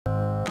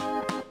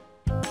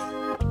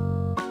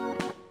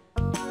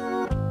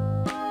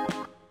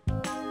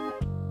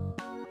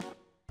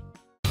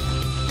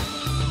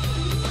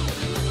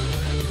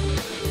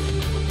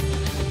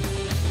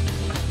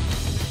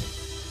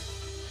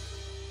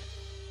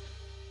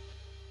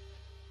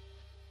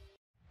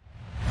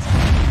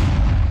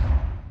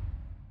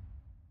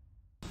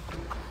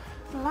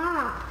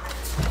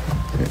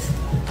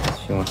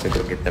to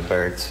go get the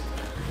birds.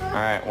 All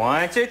right,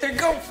 1, 2, 3,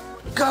 go!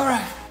 Go,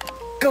 Ryan!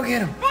 Go get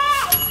them!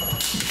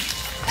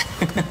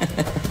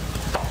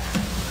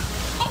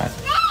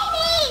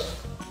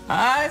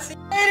 See you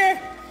later!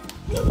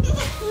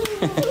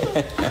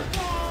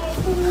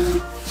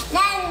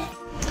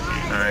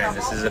 Alright,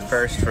 this is a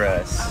first for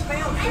us. An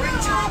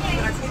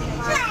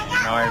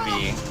RV.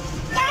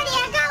 Daddy,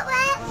 I got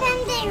wet from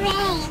the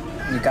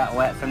rain. You got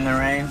wet from the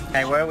rain?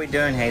 Hey, what are we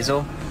doing,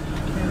 Hazel?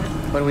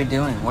 What are we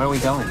doing? Where are we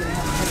going?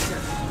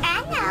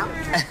 I know.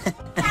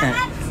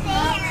 I'm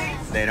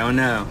upstairs. They don't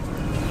know.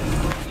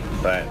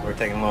 But we're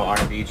taking a little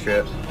RV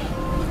trip.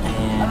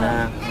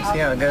 And we'll see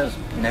how it goes.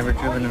 Never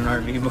driven an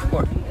RV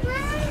before.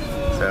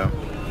 So,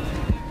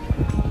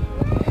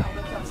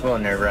 it's a little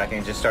nerve-wracking.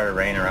 It just started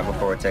raining right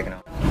before we're taking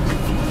off.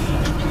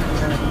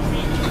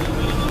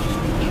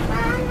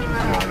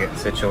 We'll get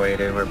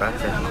situated. We're about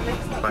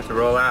to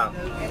roll out.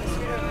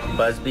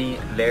 Busby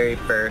very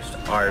first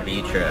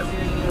RV trip.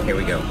 Here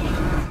we go.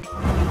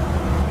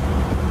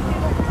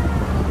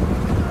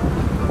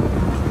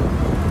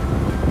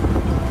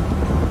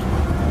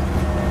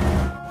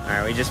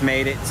 Alright, we just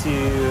made it to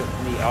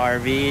the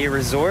RV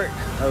resort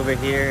over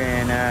here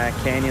in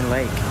Canyon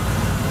Lake.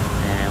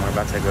 And we're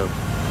about to go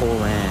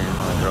pull in.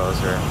 All the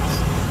girls are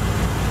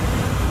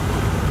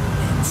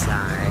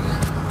inside.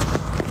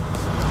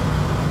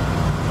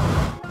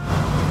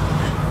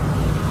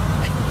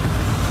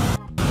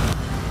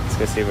 Let's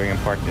go see if we can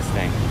park this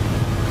thing.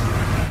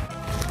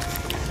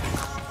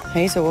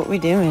 Hey, so what we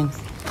doing?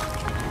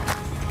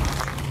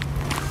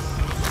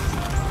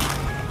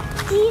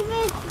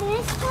 Either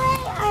this way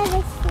or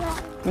this way.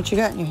 What you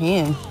got in your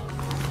hand?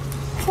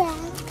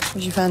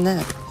 Where'd you find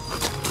that?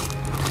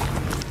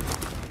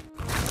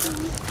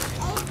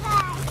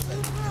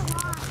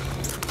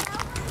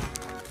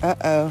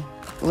 Uh-oh.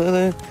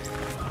 Lulu.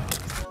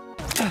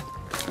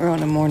 We're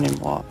on a morning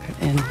walk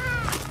and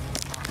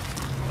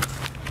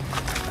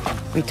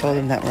we told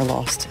them that we're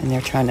lost and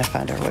they're trying to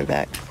find our way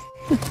back.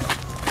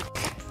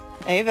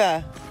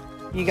 Ava,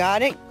 you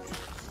got it?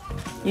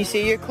 You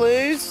see your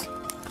clues?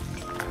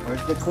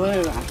 Where's the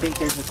clue? I think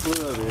there's a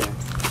clue over there.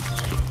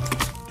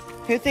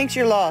 Who thinks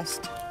you're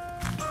lost?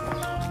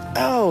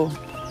 Oh.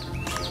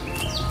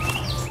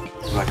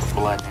 It's like a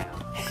bloodhound.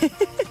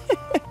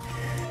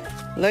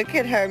 Look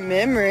at her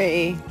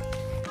memory.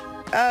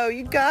 Oh,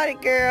 you got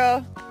it,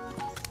 girl.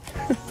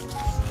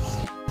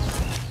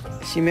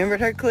 She remembered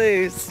her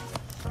clues.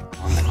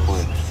 On the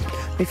clue.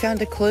 We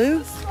found a clue?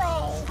 This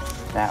way.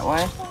 That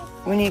way?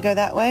 We need to go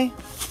that way?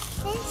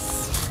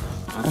 This.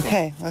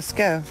 Okay, let's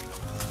go.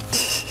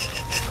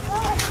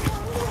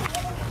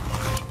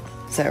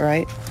 Is that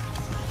right?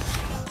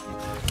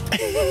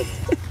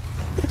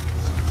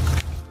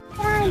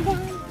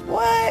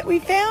 What? We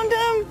found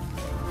them?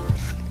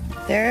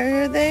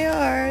 There they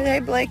are. Hey,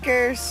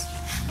 Blakers.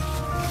 We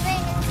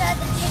saw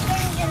the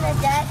chickens and the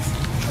ducks.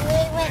 We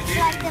went to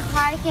like the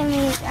park and we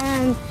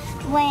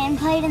went and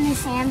played in the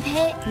sand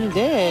pit. You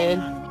did?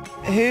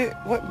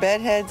 What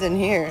bedhead's in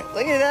here?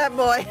 Look at that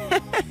boy.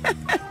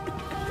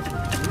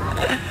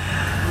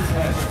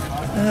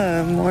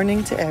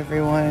 Morning to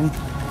everyone.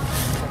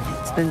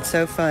 It's been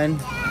so fun.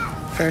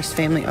 First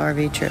family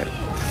RV trip.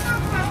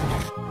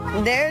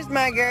 There's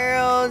my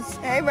girls.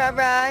 Hey,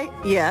 bye-bye.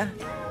 Yeah.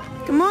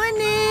 Good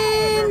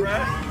morning.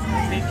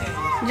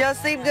 Did y'all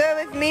sleep good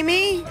with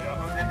Mimi?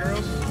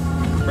 Girls,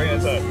 bring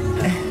us up.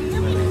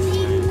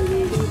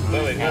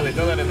 Lily,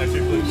 throw that in there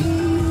too, please.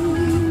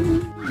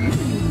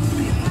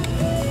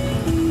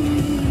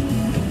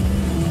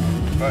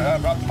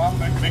 Drop them off,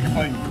 make your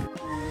plate.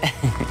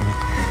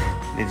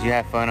 Did you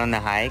have fun on the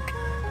hike?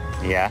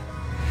 Yeah.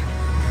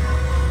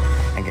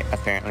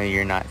 Apparently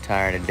you're not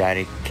tired of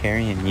Daddy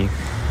carrying you.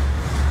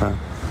 Huh?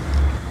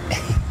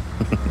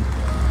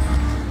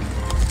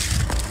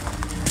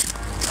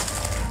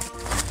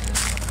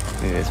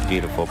 Look at this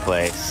beautiful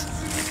place.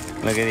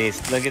 Look at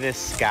this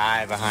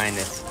sky behind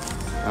us.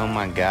 Oh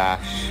my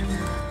gosh.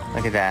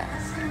 Look at that.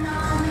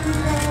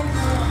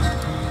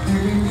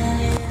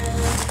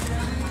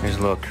 There's a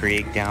little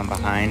creek down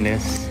behind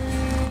us.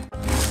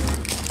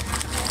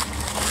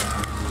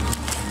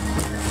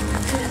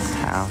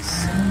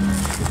 House.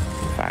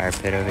 Fire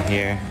pit over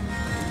here.